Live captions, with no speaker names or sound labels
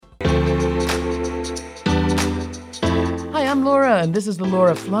I'm Laura, and this is the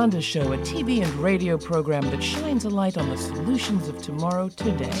Laura Flanders Show, a TV and radio program that shines a light on the solutions of tomorrow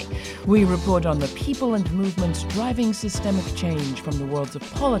today. We report on the people and movements driving systemic change from the worlds of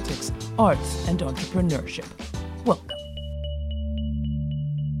politics, arts, and entrepreneurship. Welcome.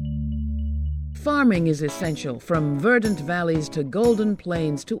 Farming is essential. From verdant valleys to golden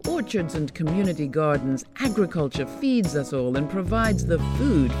plains to orchards and community gardens, agriculture feeds us all and provides the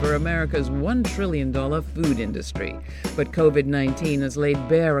food for America's $1 trillion food industry. But COVID-19 has laid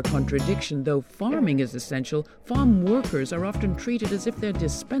bare a contradiction. Though farming is essential, farm workers are often treated as if they're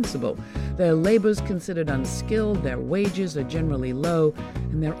dispensable. Their labor's considered unskilled, their wages are generally low,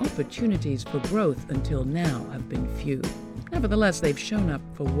 and their opportunities for growth until now have been few. Nevertheless, they've shown up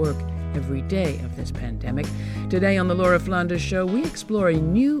for work every day of this pandemic. Today on the Laura Flanders Show, we explore a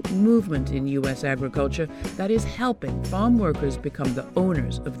new movement in U.S. agriculture that is helping farm workers become the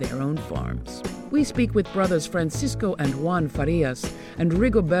owners of their own farms. We speak with brothers Francisco and Juan Farias and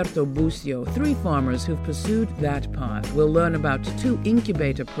Rigoberto Bucio, three farmers who've pursued that path. We'll learn about two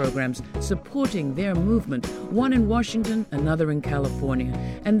incubator programs supporting their movement, one in Washington, another in California.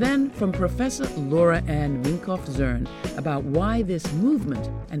 And then from Professor Laura Ann Minkoff-Zern about why this movement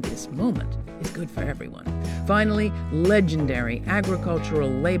and this moment is good for everyone. Finally, legendary agricultural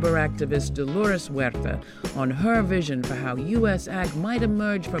labor activist Dolores Huerta on her vision for how U.S. ag might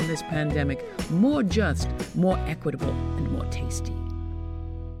emerge from this pandemic more just, more equitable, and more tasty.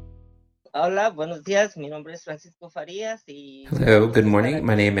 Hola, buenos días. Mi nombre es Francisco Farias. Hello, good morning.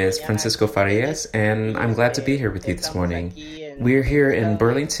 My name is Francisco Farias, and I'm glad to be here with you this morning. We're here in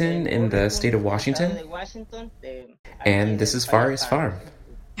Burlington in the state of Washington, and this is Farias Farm.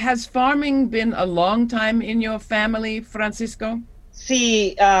 Has farming been a long time in your family, Francisco?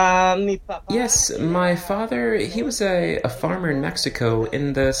 Yes, my father, he was a farmer in Mexico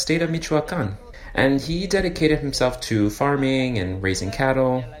in the state of Michoacan, and he dedicated himself to farming and raising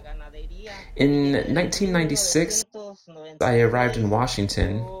cattle. In 1996, I arrived in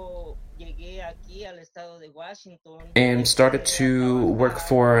Washington and started to work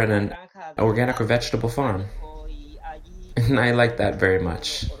for an organic or vegetable farm. And I like that very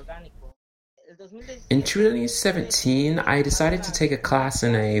much. In 2017, I decided to take a class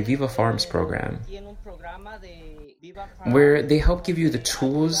in a Viva Farms program, where they help give you the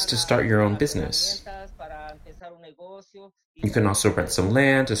tools to start your own business. You can also rent some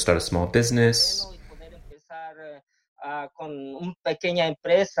land to start a small business. I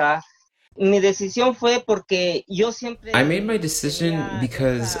made my decision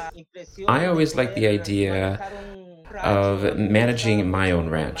because I always liked the idea of managing my own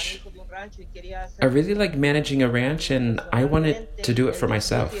ranch. I really like managing a ranch, and I wanted to do it for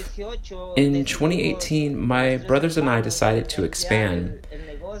myself. In 2018, my brothers and I decided to expand,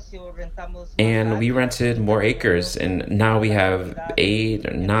 and we rented more acres, and now we have 8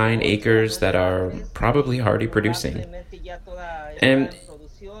 or 9 acres that are probably already producing. And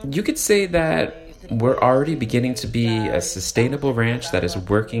you could say that we're already beginning to be a sustainable ranch that is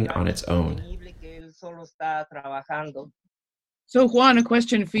working on its own. So, Juan, a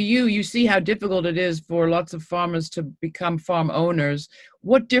question for you. You see how difficult it is for lots of farmers to become farm owners.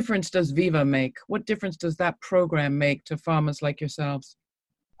 What difference does Viva make? What difference does that program make to farmers like yourselves?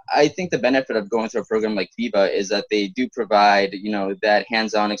 I think the benefit of going through a program like Viva is that they do provide, that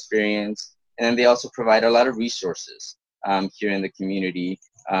hands-on experience, and then they also provide a lot of resources here in the community,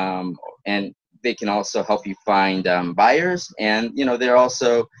 and they can also help you find buyers, and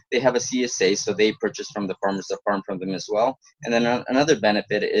they have a CSA, so they purchase from the farmers that farm from them as well. And then another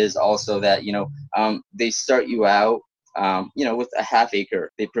benefit is also that they start you out with a half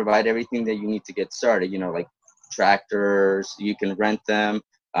acre. They provide everything that you need to get started, like tractors, you can rent them,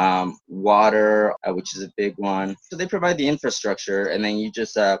 water, which is a big one. So they provide the infrastructure, and then you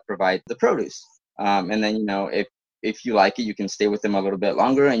just provide the produce. And then if you like it, you can stay with them a little bit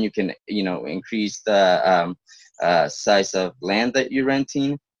longer, and you can increase the size of land that you're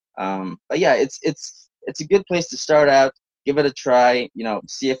renting. But yeah, it's a good place to start out. Give it a try.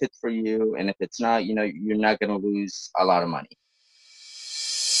 See if it's for you, and if it's not, you're not going to lose a lot of money.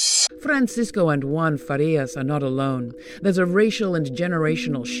 Francisco and Juan Farias are not alone. There's a racial and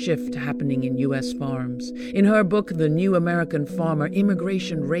generational shift happening in U.S. farms. In her book, The New American Farmer,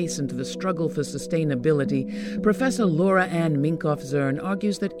 Immigration, Race, and the Struggle for Sustainability, Professor Laura Ann Minkoff-Zern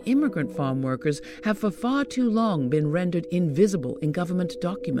argues that immigrant farm workers have for far too long been rendered invisible in government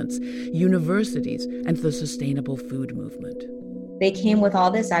documents, universities, and the sustainable food movement. They came with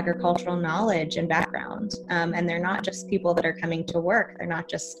all this agricultural knowledge and background, and they're not just people that are coming to work. They're not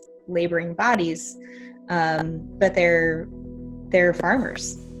just laboring bodies, but they're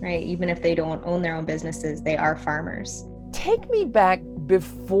farmers, right? Even if they don't own their own businesses, they are farmers. Take me back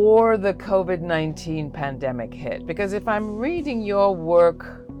before the COVID-19 pandemic hit, because if I'm reading your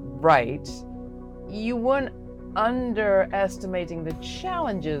work right, you weren't underestimating the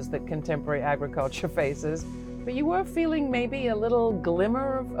challenges that contemporary agriculture faces, but you were feeling maybe a little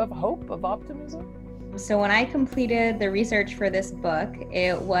glimmer of hope, of optimism? So when I completed the research for this book,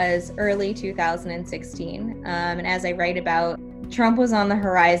 it was early 2016. And as I write about, Trump was on the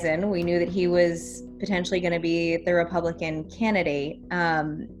horizon. We knew that he was potentially going to be the Republican candidate.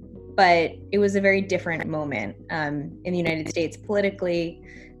 But it was a very different moment in the United States politically,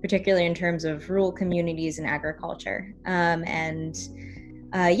 particularly in terms of rural communities and agriculture. The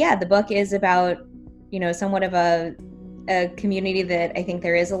book is about, somewhat of a community that I think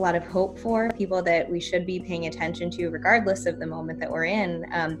there is a lot of hope for, people that we should be paying attention to regardless of the moment that we're in,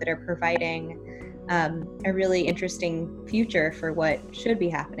 that are providing a really interesting future for what should be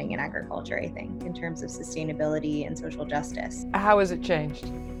happening in agriculture, I think, in terms of sustainability and social justice. How has it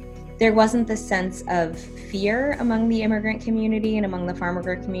changed? There wasn't the sense of fear among the immigrant community and among the farm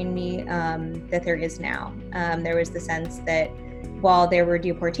worker community that there is now. There was the sense that while there were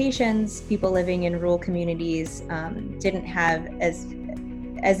deportations, people living in rural communities didn't have as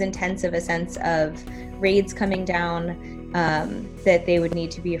intensive a sense of raids coming down, that they would need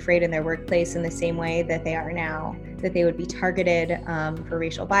to be afraid in their workplace in the same way that they are now, that they would be targeted for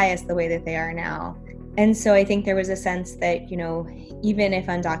racial bias the way that they are now. And so I think there was a sense that, even if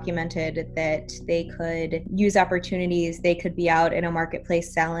undocumented, that they could use opportunities, they could be out in a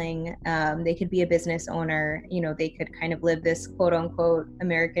marketplace selling, they could be a business owner, they could kind of live this quote unquote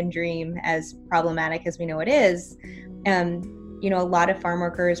American dream, as problematic as we know it is. A lot of farm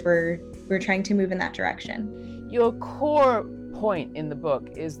workers were trying to move in that direction. Your core point in the book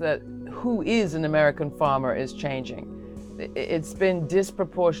is that who is an American farmer is changing. It's been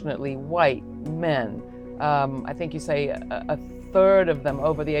disproportionately white men. I think you say a third of them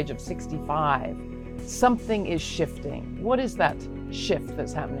over the age of 65. Something is shifting. What is that shift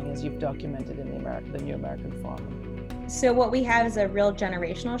that's happening as you've documented in the New American Farmer? So what we have is a real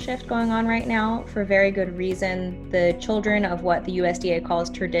generational shift going on right now for very good reason. The children of what the USDA calls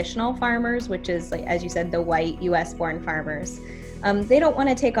traditional farmers, which is, like, as you said, the white US-born farmers, they don't want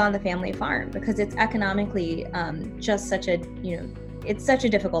to take on the family farm because it's economically just such a, it's such a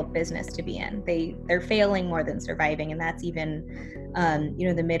difficult business to be in. They're failing more than surviving, and that's even,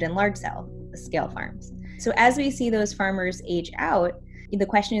 the mid and large scale farms. So as we see those farmers age out, the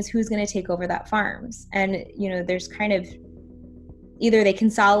question is who's going to take over that farms? And, there's kind of either they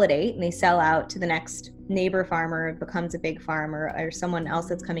consolidate and they sell out to the next neighbor farmer, becomes a big farm, or someone else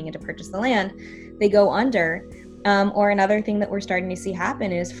that's coming in to purchase the land, they go under. Or another thing that we're starting to see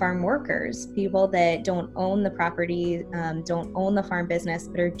happen is farm workers, people that don't own the property, don't own the farm business,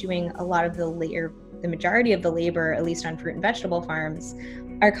 but are doing a lot of the majority of the labor, at least on fruit and vegetable farms,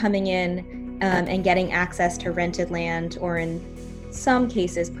 are coming in and getting access to rented land, or in some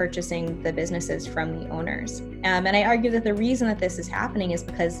cases purchasing the businesses from the owners. And I argue that the reason that this is happening is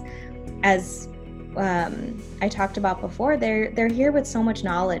because, as I talked about before, they're here with so much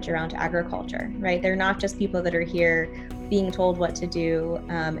knowledge around agriculture, right? They're not just people that are here being told what to do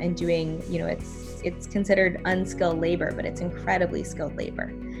and doing, it's considered unskilled labor, but it's incredibly skilled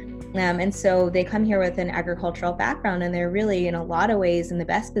labor. And so they come here with an agricultural background, and they're really, in a lot of ways, in the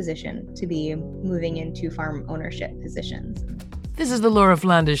best position to be moving into farm ownership positions. This is the Laura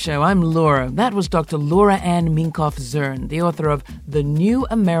Flanders Show. I'm Laura. That was Dr. Laura Ann Minkoff-Zern, the author of The New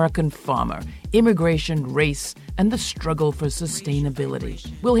American Farmer, Immigration, Race, and the Struggle for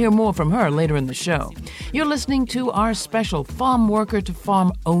Sustainability. We'll hear more from her later in the show. You're listening to our special Farm Worker to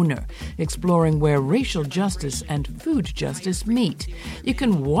Farm Owner, exploring where racial justice and food justice meet. You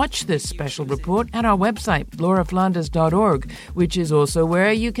can watch this special report at our website, lauraflanders.org, which is also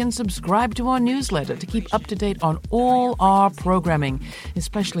where you can subscribe to our newsletter to keep up to date on all our programming,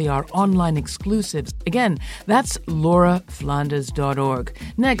 especially our online exclusives. Again, that's lauraflanders.org.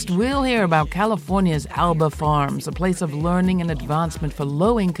 Next, we'll hear about California's Alba Farms, a place of learning and advancement for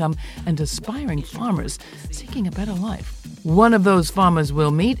low-income and aspiring farmers seeking a better life. One of those farmers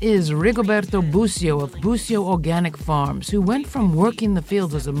we'll meet is Rigoberto Busio of Busio Organic Farms, who went from working the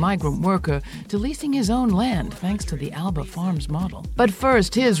fields as a migrant worker to leasing his own land thanks to the Alba Farms model. But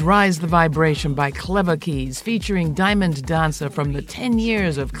first, here's Rise the Vibration by Clever Keys, featuring Diamond Dancer from the 10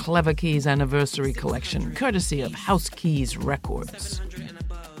 years of Clever Keys anniversary collection, courtesy of House Keys Records.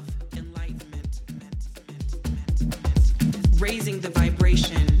 Raising the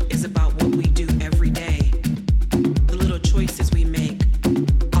vibration is about what we do every day. The little choices we make,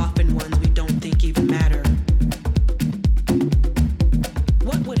 often ones we don't think even matter.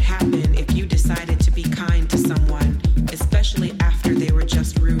 What would happen if you decided to be kind to someone, especially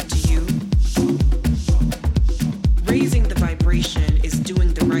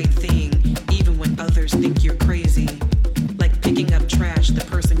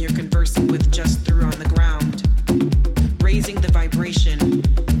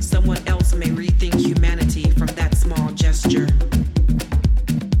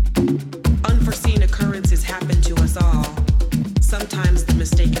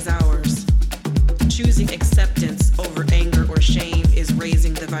mistake is ours. Choosing acceptance over anger or shame is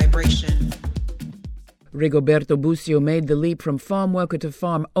raising the vibration. Rigoberto Busio made the leap from farm worker to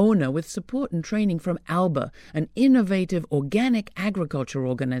farm owner with support and training from ALBA, an innovative organic agriculture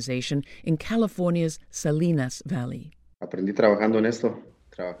organization in California's Salinas Valley.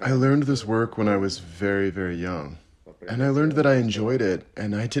 I learned this work when I was very, very young. And I learned that I enjoyed it,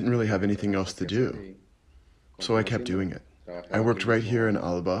 and I didn't really have anything else to do. So I kept doing it. I worked right here in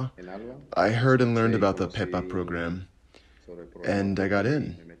Alba. I heard and learned about the PEPA program, and I got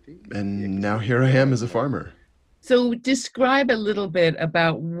in. And now here I am as a farmer. So describe a little bit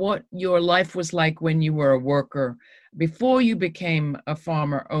about what your life was like when you were a worker, before you became a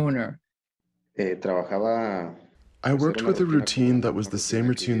farmer owner. I worked with a routine that was the same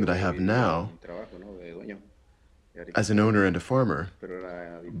routine that I have now as an owner and a farmer,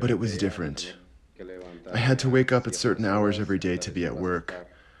 but it was different. I had to wake up at certain hours every day to be at work.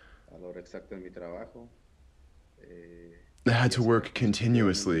 I had to work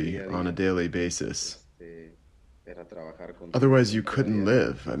continuously on a daily basis. Otherwise, you couldn't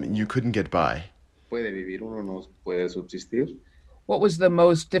live. I mean, you couldn't get by. What was the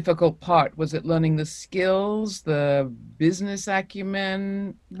most difficult part? Was it learning the skills, the business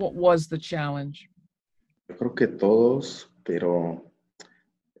acumen? What was the challenge?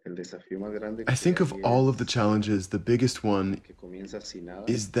 I think of all of the challenges, the biggest one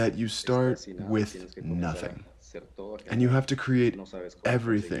is that you start with nothing. And you have to create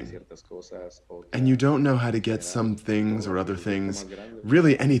everything. And you don't know how to get some things or other things,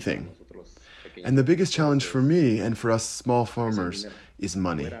 really anything. And the biggest challenge for me and for us small farmers is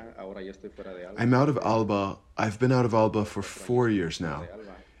money. I'm out of Alba. I've been out of Alba for 4 years now.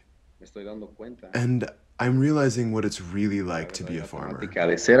 And I'm realizing what it's really like to be a farmer.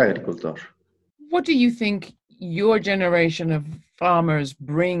 What do you think your generation of farmers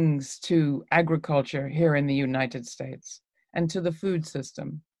brings to agriculture here in the United States and to the food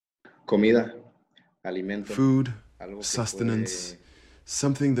system? Food, sustenance,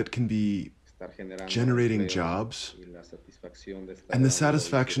 something that can be generating jobs, and the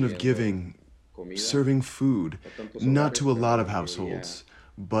satisfaction of giving, serving food, not to a lot of households,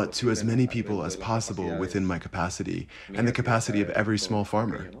 but to as many people as possible within my capacity and the capacity of every small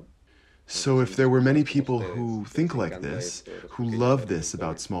farmer. So if there were many people who think like this, who love this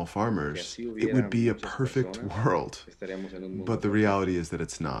about small farmers, it would be a perfect world. But the reality is that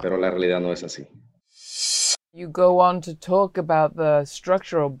it's not. You go on to talk about the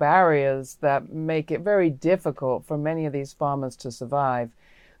structural barriers that make it very difficult for many of these farmers to survive.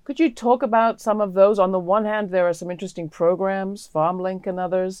 Could you talk about some of those? On the one hand, there are some interesting programs, FarmLink and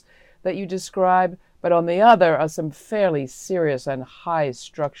others, that you describe, but on the other are some fairly serious and high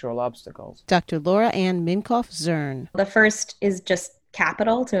structural obstacles. Dr. Laura Ann Minkoff-Zern. The first is just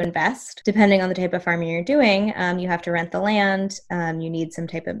capital to invest. Depending on the type of farming you're doing, you have to rent the land, you need some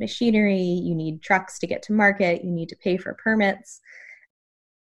type of machinery, you need trucks to get to market, you need to pay for permits.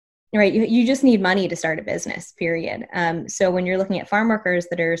 Right, you just need money to start a business, period. So when you're looking at farm workers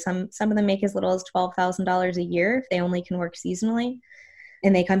that are, some of them make as little as $12,000 a year if they only can work seasonally,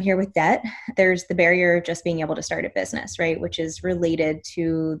 and they come here with debt, there's the barrier of just being able to start a business, right, which is related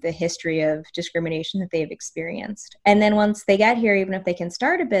to the history of discrimination that they've experienced. And then once they get here, even if they can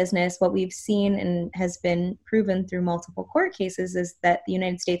start a business, what we've seen and has been proven through multiple court cases is that the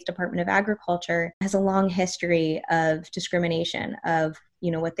United States Department of Agriculture has a long history of discrimination of,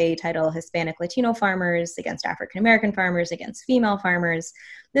 what they title Hispanic Latino farmers against African American farmers, against female farmers,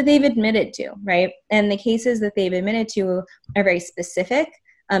 that they've admitted to, right? And the cases that they've admitted to are very specific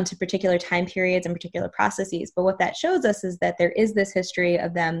to particular time periods and particular processes. But what that shows us is that there is this history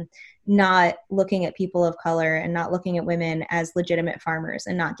of them not looking at people of color and not looking at women as legitimate farmers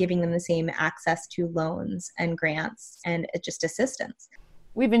and not giving them the same access to loans and grants and just assistance.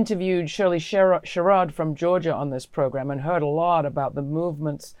 We've interviewed Shirley Sherrod from Georgia on this program and heard a lot about the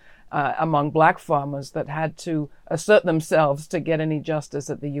movements among black farmers that had to assert themselves to get any justice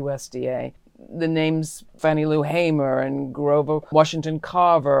at the USDA. The names Fannie Lou Hamer and Grover Washington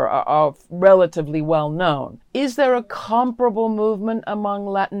Carver are relatively well known. Is there a comparable movement among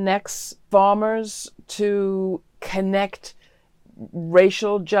Latinx farmers to connect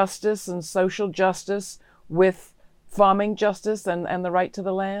racial justice and social justice with farming justice and the right to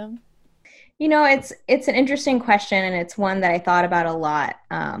the land? It's an interesting question, and it's one that I thought about a lot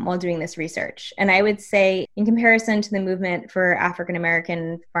while doing this research. And I would say, in comparison to the movement for African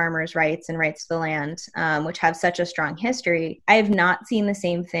American farmers' rights and rights to the land, which have such a strong history, I have not seen the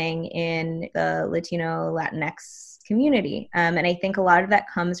same thing in the Latino Latinx community. And I think a lot of that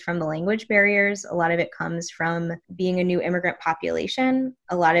comes from the language barriers. A lot of it comes from being a new immigrant population.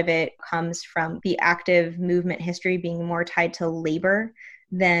 A lot of it comes from the active movement history being more tied to labor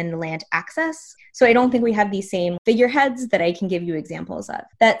than land access. So I don't think we have these same figureheads that I can give you examples of.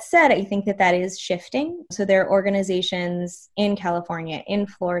 That said, I think that that is shifting. So there are organizations in California, in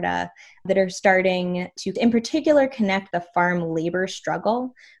Florida, that are starting to, in particular, connect the farm labor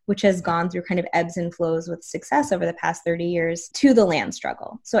struggle, which has gone through kind of ebbs and flows with success over the past 30 years, to the land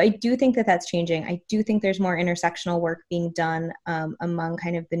struggle. So I do think that that's changing. I do think there's more intersectional work being done among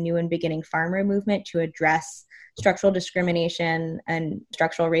kind of the new and beginning farmer movement to address structural discrimination and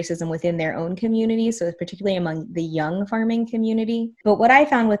structural racism within their own communities, so particularly among the young farming community. But what I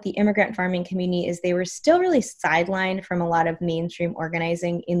found with the immigrant farming community is they were still really sidelined from a lot of mainstream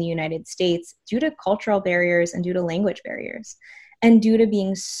organizing in the United States due to cultural barriers and due to language barriers, and due to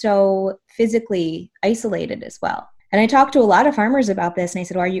being so physically isolated as well. And I talked to a lot of farmers about this, and I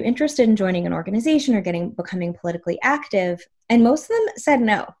said, well, are you interested in joining an organization or becoming politically active? And most of them said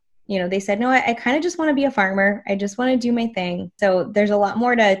no. You know, they said, no, I kind of just want to be a farmer. I just want to do my thing. So there's a lot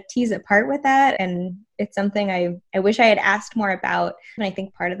more to tease apart with that. And it's something I wish I had asked more about. And I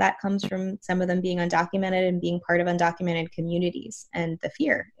think part of that comes from some of them being undocumented and being part of undocumented communities and the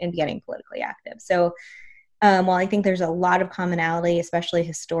fear in getting politically active. So while I think there's a lot of commonality, especially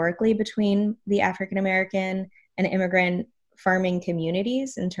historically, between the African-American and immigrant farming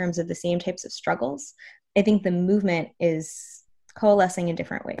communities in terms of the same types of struggles, I think the movement is coalescing in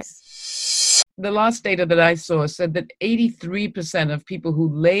different ways. The last data that I saw said that 83% of people who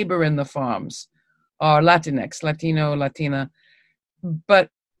labor in the farms are Latinx, Latino, Latina, but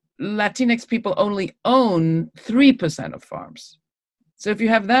Latinx people only own 3% of farms. So if you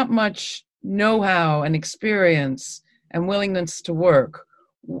have that much know-how and experience and willingness to work,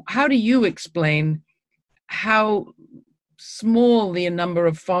 how do you explain how small the number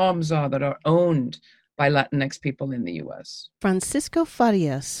of farms are that are owned by Latinx people in the U.S.? Francisco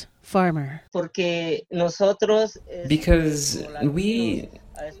Farias, farmer. Because we,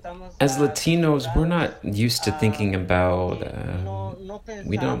 as Latinos, we're not used to thinking about,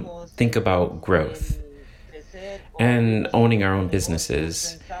 we don't think about growth and owning our own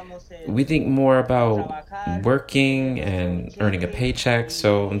businesses. We think more about working and earning a paycheck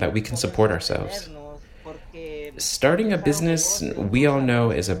so that we can support ourselves. Starting a business, we all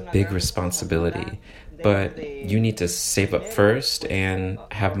know, is a big responsibility. But you need to save up first and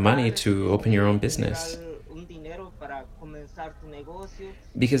have money to open your own business.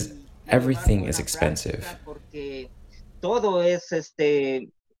 Because everything is expensive. I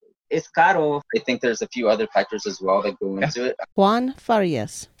think there's a few other factors as well that go into it. Juan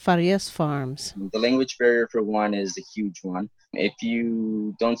Farias, Farias Farms. The language barrier, for one, is a huge one. If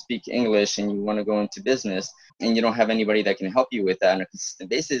you don't speak English and you want to go into business and you don't have anybody that can help you with that on a consistent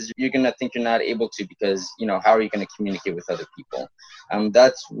basis, you're going to think you're not able to because, you know, how are you going to communicate with other people?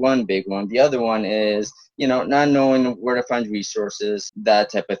 That's one big one. The other one is, you know, not knowing where to find resources,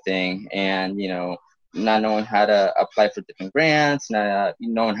 that type of thing. And, you know, not knowing how to apply for different grants, not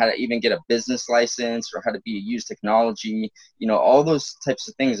knowing how to even get a business license or how to use technology. You know, all those types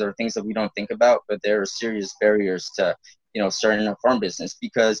of things are things that we don't think about, but there are serious barriers to, you know, starting a farm business,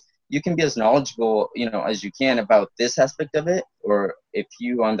 because you can be as knowledgeable, you know, as you can about this aspect of it, or if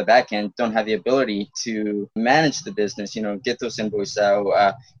you on the back end don't have the ability to manage the business, you know, get those invoices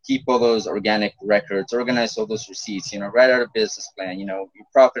out, keep all those organic records, organize all those receipts, you know, write out a business plan, you know, your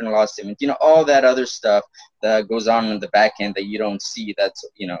profit and loss statement, you know, all that other stuff that goes on in the back end that you don't see. That's,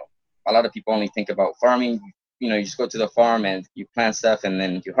 you know, a lot of people only think about farming. You know, you just go to the farm and you plant stuff and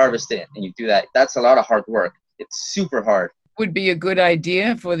then you harvest it and you do that. That's a lot of hard work. It's super hard. Would be a good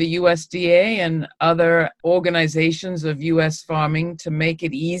idea for the USDA and other organizations of U.S. farming to make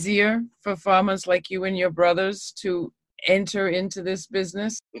it easier for farmers like you and your brothers to enter into this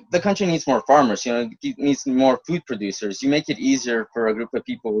business? The country needs more farmers, you know, it needs more food producers. You make it easier for a group of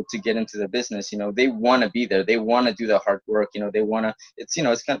people to get into the business. You know, they want to be there. They want to do the hard work. You know, they want to, it's, you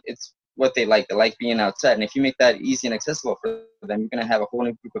know, it's what they like. They like being outside. And if you make that easy and accessible for them, you're going to have a whole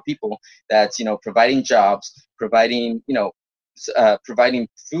new group of people that's, you know, providing jobs, providing, you know, providing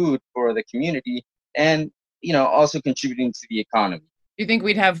food for the community, and, you know, also contributing to the economy. Do you think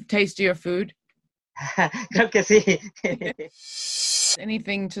we'd have tastier food? Creo que sí.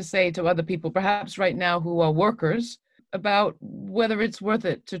 Anything to say to other people, perhaps right now, who are workers, about whether it's worth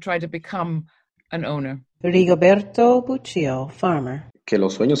it to try to become an owner? Rigoberto Buccio, farmer. Que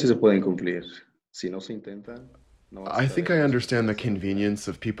los sueños sí se pueden cumplir. Si no se intentan. I think I understand the convenience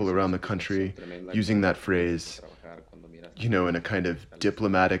of people around the country using that phrase, you know, in a kind of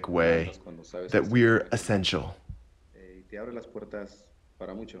diplomatic way, that we're essential.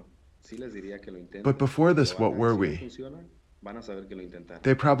 But before this, what were we?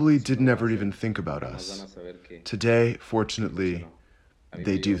 They probably did never even think about us. Today, fortunately,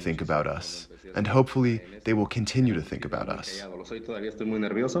 they do think about us. And hopefully, they will continue to think about us.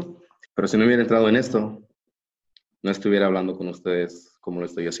 Pero si no hubiera entrado en esto, no estuviera hablando con ustedes como lo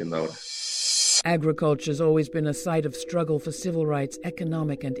estoy haciendo ahora. Agriculture's always been a site of struggle for civil rights,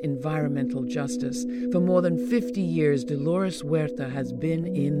 economic and environmental justice. For more than 50 years, Dolores Huerta has been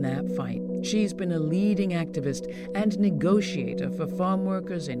in that fight. She's been a leading activist and negotiator for farm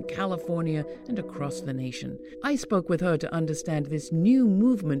workers in California and across the nation. I spoke with her to understand this new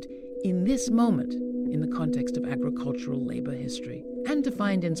movement in this moment in the context of agricultural labor history, and to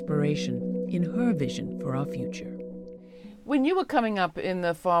find inspiration in her vision for our future. When you were coming up in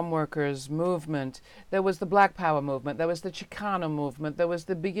the farm workers movement, there was the Black Power movement, there was the Chicano movement, there was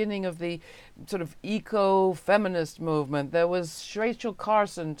the beginning of the sort of eco-feminist movement, there was Rachel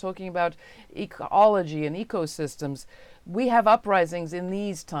Carson talking about ecology and ecosystems. We have uprisings in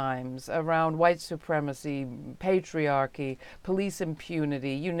these times around white supremacy, patriarchy, police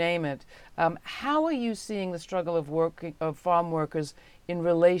impunity, you name it. How are you seeing the struggle of farm workers in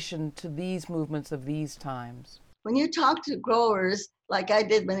relation to these movements of these times? When you talk to growers, like I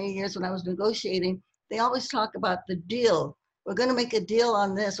did many years when I was negotiating, they always talk about the deal. We're going to make a deal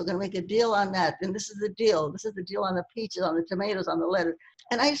on this. We're going to make a deal on that. And this is the deal. This is the deal on the peaches, on the tomatoes, on the lettuce.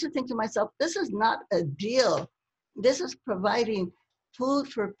 And I used to think to myself, this is not a deal. This is providing food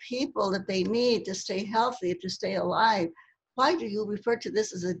for people that they need to stay healthy, to stay alive. Why do you refer to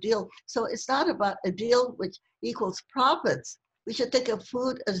this as a deal? So it's not about a deal which equals profits. We should think of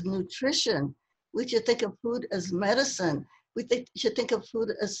food as nutrition. We should think of food as medicine. Should think of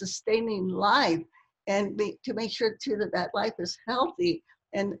food as sustaining life, and to make sure too that life is healthy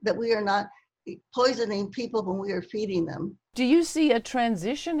and that we are not poisoning people when we are feeding them. Do you see a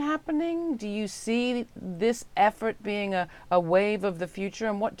transition happening? Do you see this effort being a wave of the future?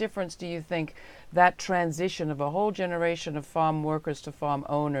 And what difference do you think that transition of a whole generation of farm workers to farm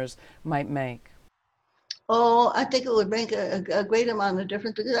owners might make? Oh, I think it would make a great amount of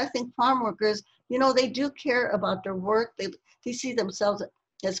difference, because I think farm workers, they do care about their work. They see themselves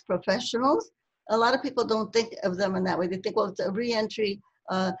as professionals. A lot of people don't think of them in that way. They think, well, it's a re-entry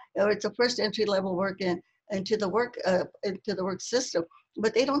or it's a first entry level work into the work system.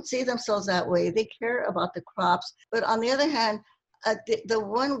 But they don't see themselves that way. They care about the crops. But on the other hand, the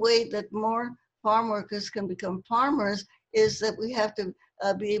one way that more farm workers can become farmers is that we have to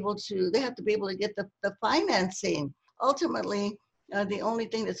they have to be able to get the financing. Ultimately, the only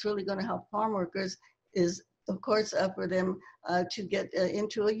thing that's really going to help farm workers is, of course, for them to get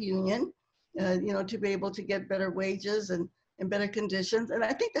into a union, to be able to get better wages and better conditions. And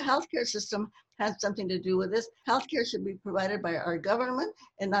I think the healthcare system has something to do with this. Healthcare should be provided by our government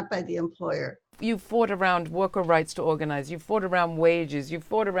and not by the employer. You've fought around worker rights to organize, you've fought around wages, you've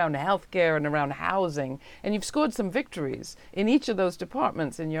fought around healthcare and around housing, and you've scored some victories in each of those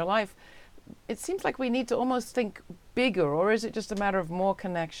departments in your life. It seems like we need to almost think bigger, or is it just a matter of more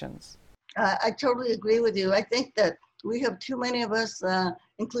connections? I totally agree with you. I think that we have too many of us,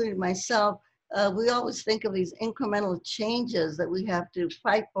 including myself, we always think of these incremental changes that we have to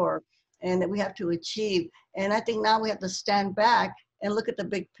fight for and that we have to achieve. And I think now we have to stand back and look at the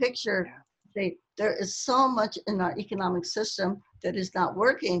big picture. There is so much in our economic system that is not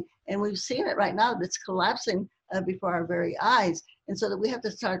working, and we've seen it right now that's collapsing before our very eyes. And so that we have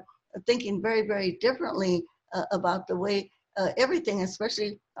to start thinking very, very differently about the way everything,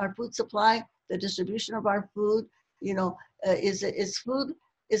 especially our food supply, the distribution of our food. Is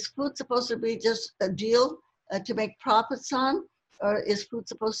food supposed to be just a deal to make profits on, or is food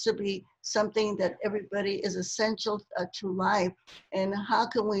supposed to be something that everybody is essential to life? And how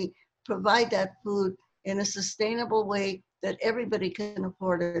can we provide that food in a sustainable way that everybody can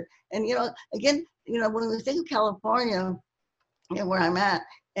afford it? And again, when we think of California, where I'm at,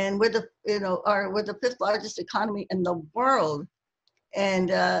 and we're the fifth largest economy in the world,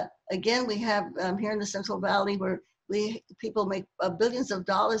 and again, we have here in the Central Valley where people make billions of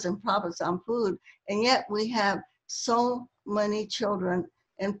dollars in profits on food, and yet we have so many children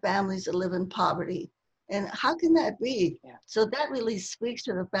and families that live in poverty. And how can that be? Yeah. So that really speaks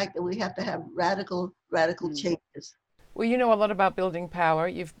to the fact that we have to have radical changes. Well, you know a lot about building power.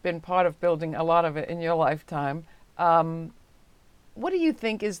 You've been part of building a lot of it in your lifetime. What do you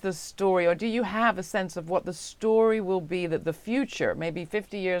think is the story, or do you have a sense of what the story will be that the future, maybe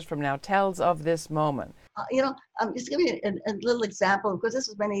 50 years from now, tells of this moment? Just give you a little example, because this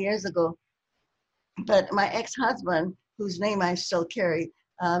was many years ago. But my ex-husband, whose name I still carry,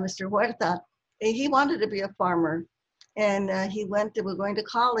 Mr. Huerta, he wanted to be a farmer. And we're going to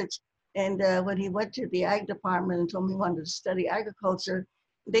college. And when he went to the ag department and told me he wanted to study agriculture,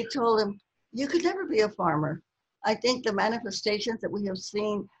 they told him, you could never be a farmer. I think the manifestations that we have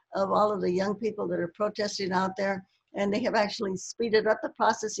seen of all of the young people that are protesting out there, and they have actually speeded up the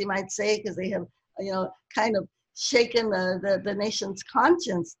process, you might say, because they have, kind of shaken the nation's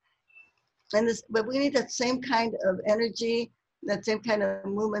conscience. But we need that same kind of energy, that same kind of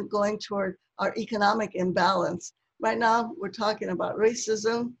movement going toward our economic imbalance. Right now, we're talking about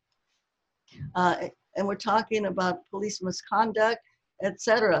racism, and we're talking about police misconduct,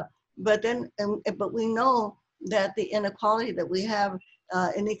 etc. But we know that the inequality that we have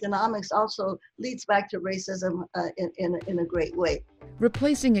in economics also leads back to racism in a great way.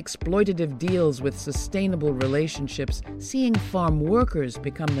 Replacing exploitative deals with sustainable relationships, seeing farm workers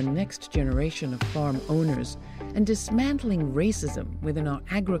become the next generation of farm owners, and dismantling racism within our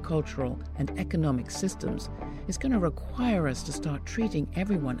agricultural and economic systems is going to require us to start treating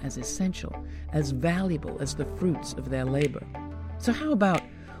everyone as essential, as valuable as the fruits of their labor. So how about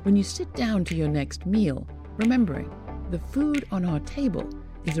when you sit down to your next meal, remembering the food on our table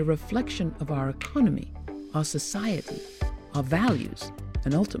is a reflection of our economy, our society, our values,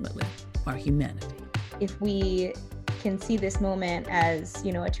 and ultimately, our humanity. If we can see this moment as,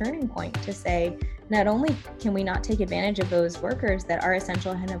 a turning point to say, not only can we not take advantage of those workers that are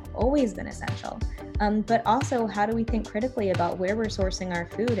essential and have always been essential, but also how do we think critically about where we're sourcing our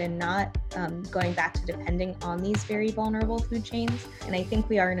food and not going back to depending on these very vulnerable food chains. And I think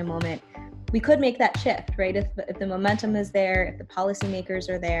we are in a moment, we could make that shift, right? If the momentum is there, if the policymakers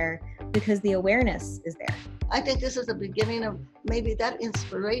are there, because the awareness is there. I think this is the beginning of maybe that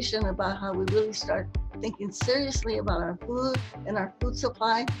inspiration about how we really start thinking seriously about our food and our food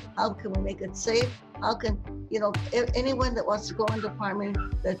supply. How can we make it safe? How can, anyone that wants to go into farming,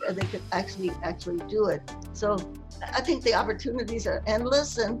 that they could actually do it. So I think the opportunities are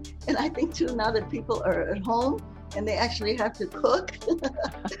endless. And I think too, now that people are at home and they actually have to cook, it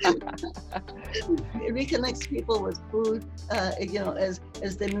reconnects people with food, as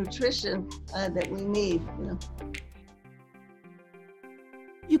the nutrition that we need.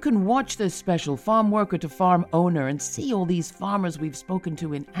 You can watch this special Farm Worker to Farm Owner and see all these farmers we've spoken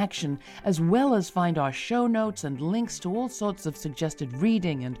to in action, as well as find our show notes and links to all sorts of suggested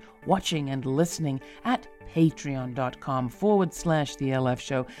reading and watching and listening at patreon.com/The LF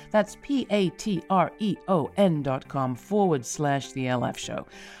Show. That's patreon.com/The LF Show.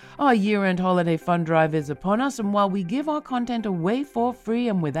 Our year-end holiday fund drive is upon us, and while we give our content away for free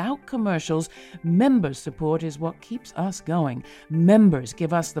and without commercials, member support is what keeps us going. Members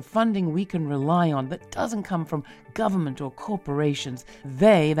give us the funding we can rely on that doesn't come from government or corporations.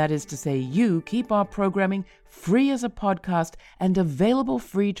 They, that is to say you, keep our programming free as a podcast and available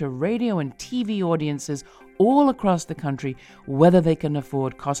free to radio and TV audiences all across the country, whether they can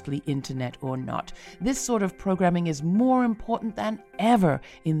afford costly internet or not. This sort of programming is more important than ever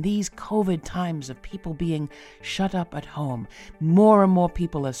in these COVID times of people being shut up at home. More and more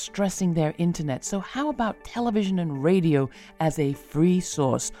people are stressing their internet. So how about television and radio as a free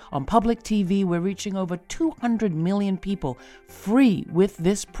source? On public TV, we're reaching over 200 million people free with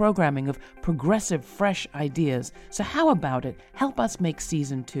this programming of progressive, fresh ideas. So how about it? Help us make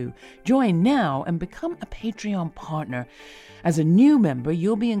season 2. Join now and become a Patreon partner. As a new member,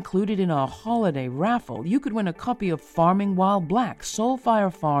 you'll be included in our holiday raffle. You could win a copy of Farming While Black,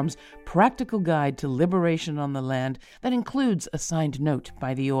 Soulfire Farm's practical guide to liberation on the land that includes a signed note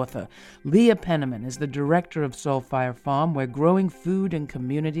by the author. Leah Penniman is the director of Soulfire Farm, where growing food and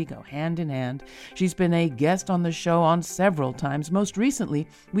community go hand in hand. She's been a guest on the show on several times. Most recently,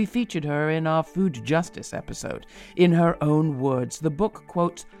 we featured her in our food justice episode. In her own words, the book,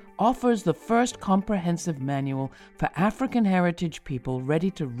 quote, offers the first comprehensive manual for African heritage people ready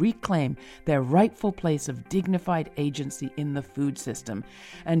to reclaim their rightful place of dignified agency in the food system.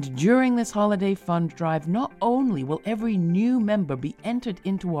 And during this holiday fund drive, not only will every new member be entered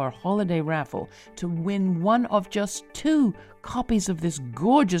into our holiday raffle to win one of just 2 copies of this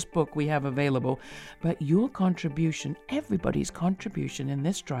gorgeous book we have available, but your contribution, everybody's contribution in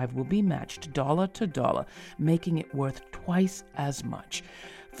this drive, will be matched dollar to dollar, making it worth twice as much.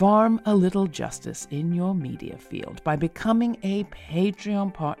 Farm a little justice in your media field by becoming a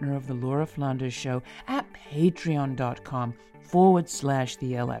Patreon partner of The Laura Flanders Show at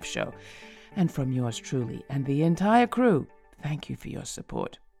patreon.com/The LF Show. And from yours truly and the entire crew, thank you for your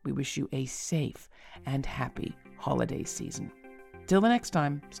support. We wish you a safe and happy holiday season. Till the next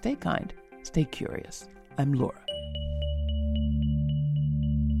time, stay kind, stay curious. I'm Laura.